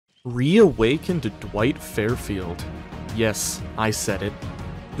Reawakened Dwight Fairfield. Yes, I said it.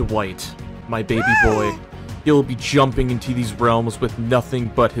 Dwight, my baby boy. He'll be jumping into these realms with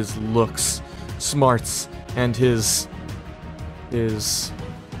nothing but his looks, smarts, and his...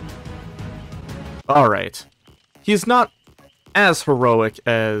 Alright. He's not as heroic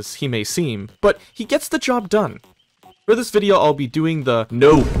as he may seem, but he gets the job done. For this video, I'll be doing the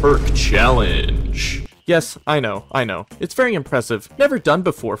No Perk Challenge. Yes, I know. It's very impressive. Never done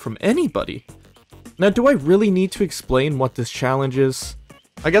before from anybody. Now, do I really need to explain what this challenge is?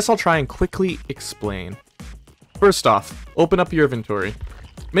 I guess I'll try and quickly explain. First off, open up your inventory.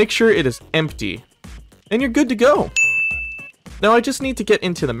 Make sure it is empty. And you're good to go. Now I just need to get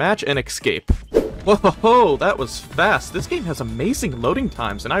into the match and escape. Whoa, that was fast. This game has amazing loading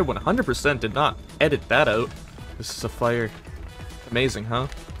times, and I 100% did not edit that out. This is a fire. Amazing, huh?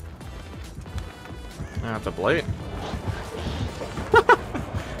 I have to Blight.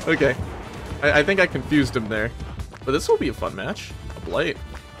 Okay. I think I confused him there. But this will be a fun match. A Blight.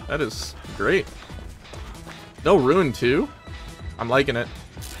 That is great. No Ruin too? I'm liking it.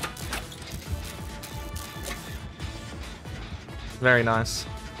 Very nice.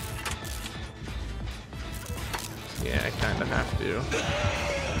 Yeah, I kinda have to.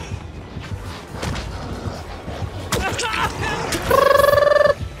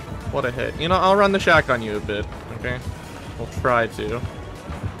 What a hit. You know, I'll run the shack on you a bit, okay? We'll try to.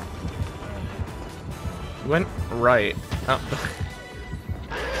 Went right. Oh.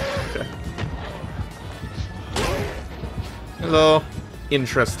 Okay. Hello.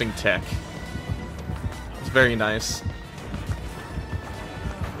 Interesting tech. It's very nice.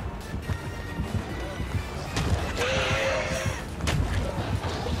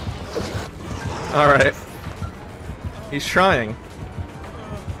 Alright. He's trying.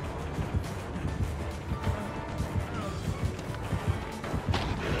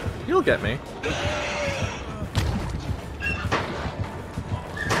 You'll get me.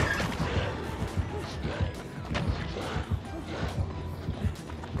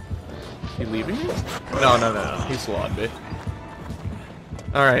 He leaving me? No. He's slawed me.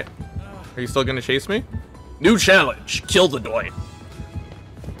 Alright. Are you still gonna chase me? New challenge! Kill the Dwight.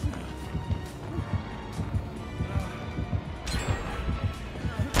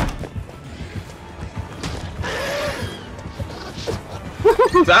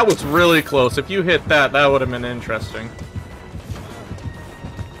 That was really close. If you hit that, that would have been interesting.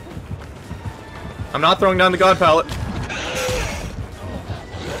 I'm not throwing down the God Pallet.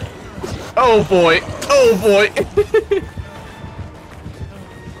 Oh boy. Oh boy.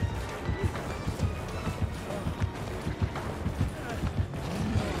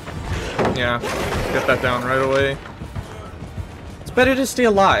 Yeah, get that down right away. It's better to stay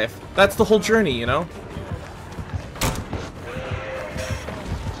alive. That's the whole journey, you know?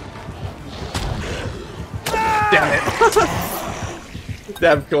 Damn it.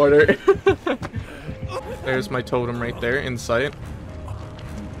 Damn corner. There's my totem right there, in sight.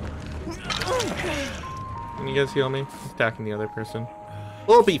 Can you guys heal me? Attacking the other person.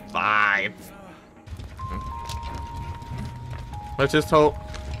 We'll be fine. Let's just hope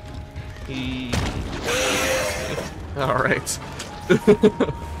he... Alright.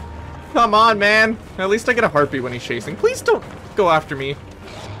 Come on, man. At least I get a heartbeat when he's chasing. Please don't go after me.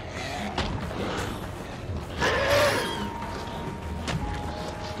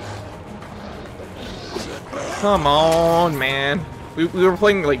 Come on, man. We were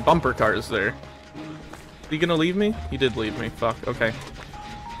playing, like, bumper cars there. Is he gonna leave me? He did leave me. Fuck. Okay.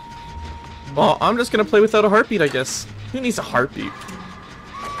 Well, I'm just gonna play without a heartbeat, I guess. Who needs a heartbeat?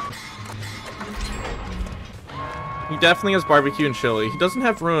 He definitely has barbecue and chili. He doesn't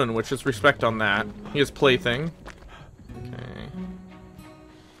have ruin, which is respect on that. He has plaything. Okay.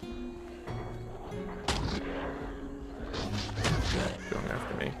 Going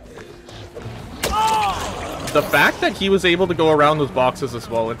after me. The fact that he was able to go around those boxes as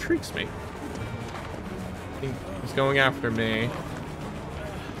well intrigues me. He's going after me.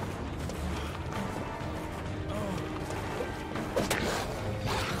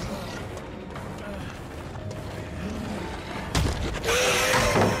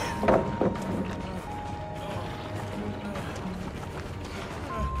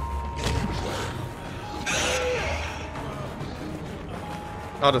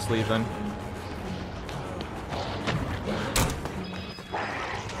 I'll just leave then.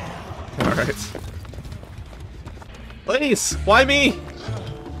 Alright. Please! Why me?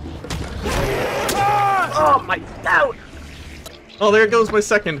 Oh my god! Oh, there goes my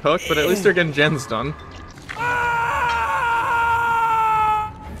second hook, but at least they're getting gens done.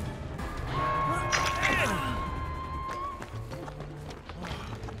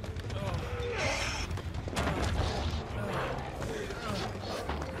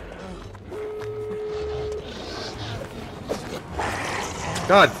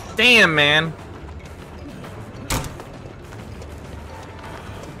 God damn, man.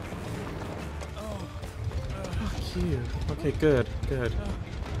 Fuck you. Okay, good, good.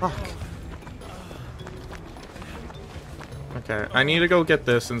 Fuck. Okay, I need to go get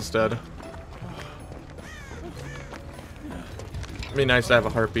this instead. It'd be nice to have a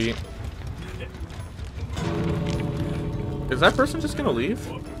heartbeat. Is that person just gonna leave?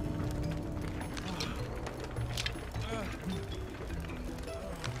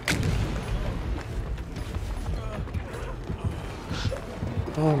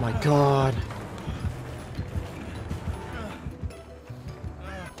 Oh my god.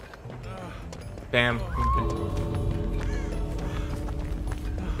 Damn. Okay.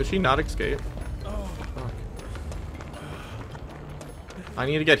 Did she not escape? Fuck. I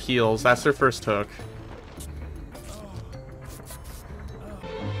need to get heals. That's their first hook.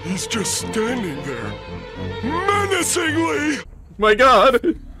 He's just standing there, menacingly! My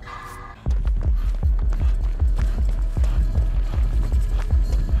god!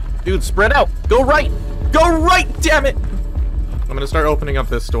 Dude, spread out! Go right! Go right, damn it! I'm gonna start opening up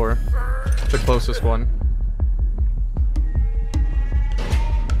this door. The closest one.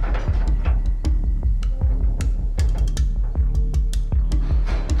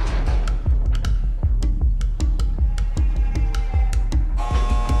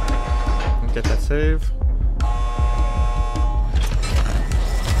 Get that save.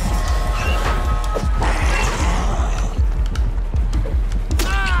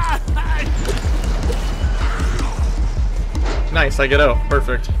 Nice, I get out.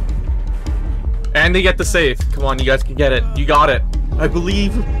 Perfect. And they get the save. Come on, you guys can get it. You got it. I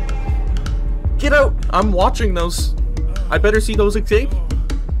believe. Get out. I'm watching those. I better see those escape.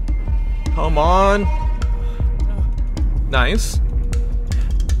 Come on. Nice.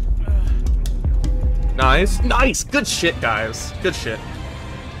 Nice. Nice. Good shit, guys. Good shit.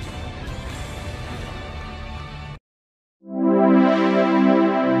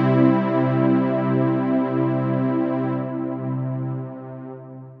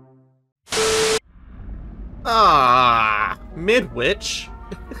 Ah, Midwich.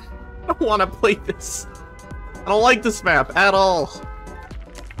 I don't want to play this. I don't like this map at all.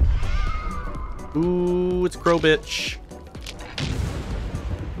 Ooh, it's Crow Bitch.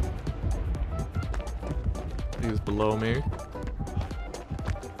 He's below me.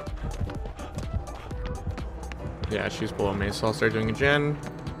 Yeah, she's below me, so I'll start doing a gen.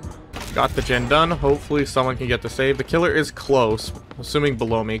 Got the gen done. Hopefully someone can get the save. The killer is close, assuming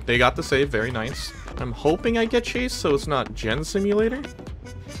below me. They got the save, very nice. I'm hoping I get chased so it's not gen simulator.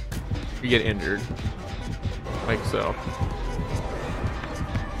 You get injured. Like so.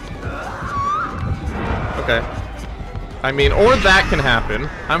 Okay. I mean, or that can happen.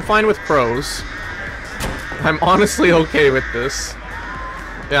 I'm fine with crows. I'm honestly okay with this.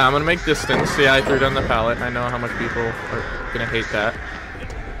 Yeah, I'm gonna make distance. Yeah, I threw down the pallet. I know how much people are gonna hate that.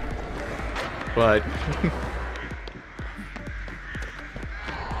 But...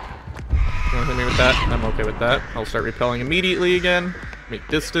 You wanna hit me with that? I'm okay with that. I'll start repelling immediately again. Make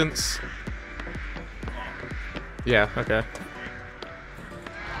distance. Yeah, okay.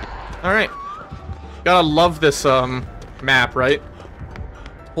 Alright. Gotta love this, map, right?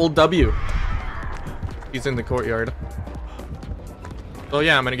 Hold W. He's in the courtyard. Oh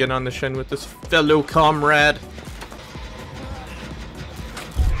yeah, I'm gonna get on the shin with this fellow comrade.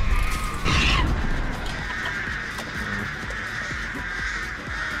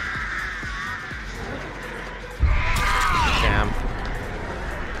 Damn.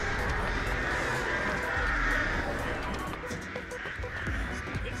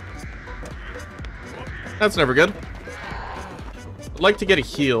 That's never good. I'd like to get a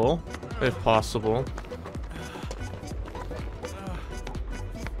heal, if possible.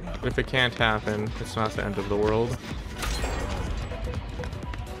 If it can't happen, it's not the end of the world.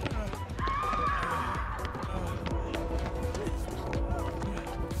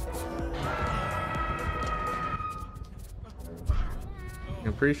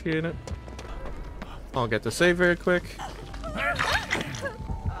 Appreciate it. I'll get the save very quick.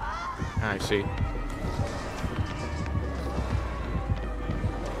 I see.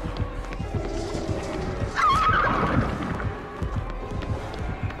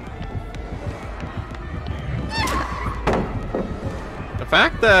 The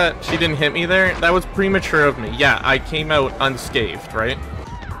fact that she didn't hit me there, that was premature of me. Yeah, I came out unscathed, right?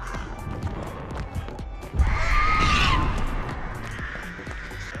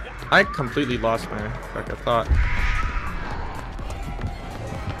 I completely lost my track of thought.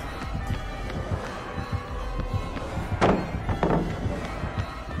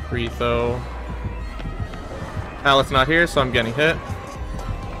 Retho. Pallet's not here, so I'm getting hit.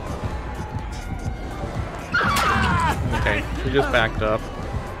 He just backed up.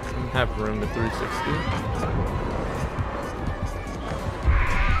 Didn't have room at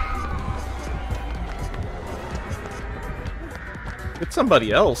 360. Hit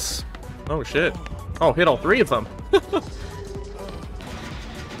somebody else. Oh shit. Oh, hit all three of them.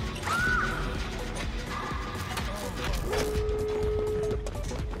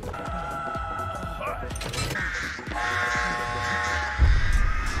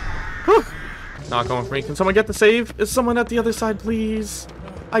 Not going for me. Can someone get the save? Is someone at the other side, please?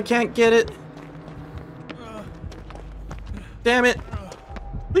 I can't get it. Damn it.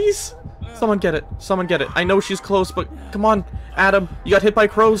 Please. Someone get it. Someone get it. I know she's close, but come on. Adam, you got hit by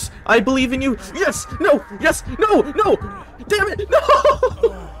crows. I believe in you. Yes. No. Yes. No. No. Damn it. No.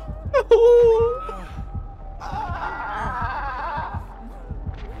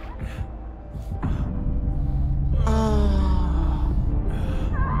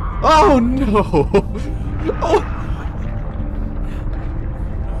 Oh no! Oh!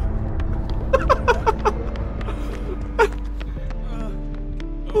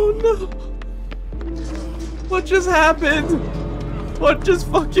 Oh no! What just happened? What just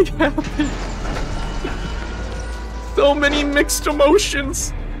fucking happened? So many mixed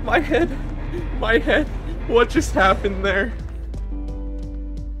emotions. My head. What just happened there?